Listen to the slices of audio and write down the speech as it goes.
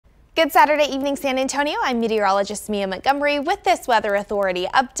Good Saturday evening, San Antonio. I'm meteorologist Mia Montgomery with this Weather Authority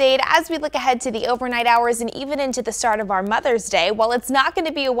update. As we look ahead to the overnight hours and even into the start of our Mother's Day, while it's not going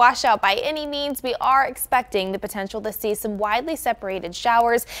to be a washout by any means, we are expecting the potential to see some widely separated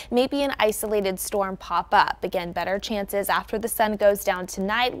showers, maybe an isolated storm pop up. Again, better chances after the sun goes down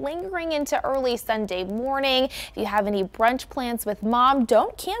tonight, lingering into early Sunday morning. If you have any brunch plans with mom,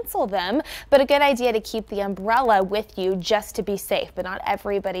 don't cancel them, but a good idea to keep the umbrella with you just to be safe. But not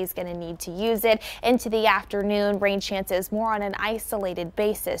everybody's going to need to use it. Into the afternoon, rain chances more on an isolated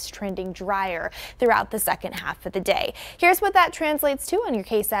basis, trending drier throughout the second half of the day. Here's what that translates to on your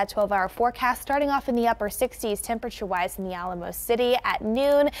KSAT 12-hour forecast. Starting off in the upper 60s temperature-wise in the Alamo City at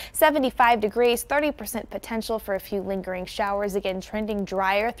noon, 75 degrees, 30% potential for a few lingering showers. Again, trending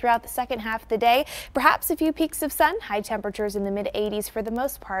drier throughout the second half of the day. Perhaps a few peaks of sun. High temperatures in the mid-80s for the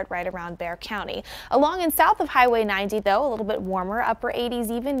most part right around Bexar County. Along and south of Highway 90, though, a little bit warmer, upper 80s,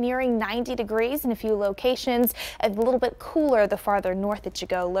 even nearing 90 degrees in a few locations. A little bit cooler the farther north that you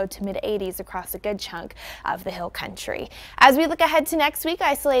go, low to mid 80s across a good chunk of the hill country. As we look ahead to next week,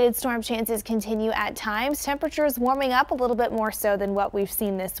 isolated storm chances continue at times. Temperatures warming up a little bit more so than what we've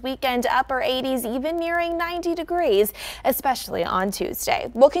seen this weekend. Upper 80s, even nearing 90 degrees, especially on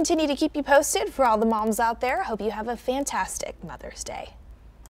Tuesday. We'll continue to keep you posted. For all the moms out there, hope you have a fantastic Mother's Day.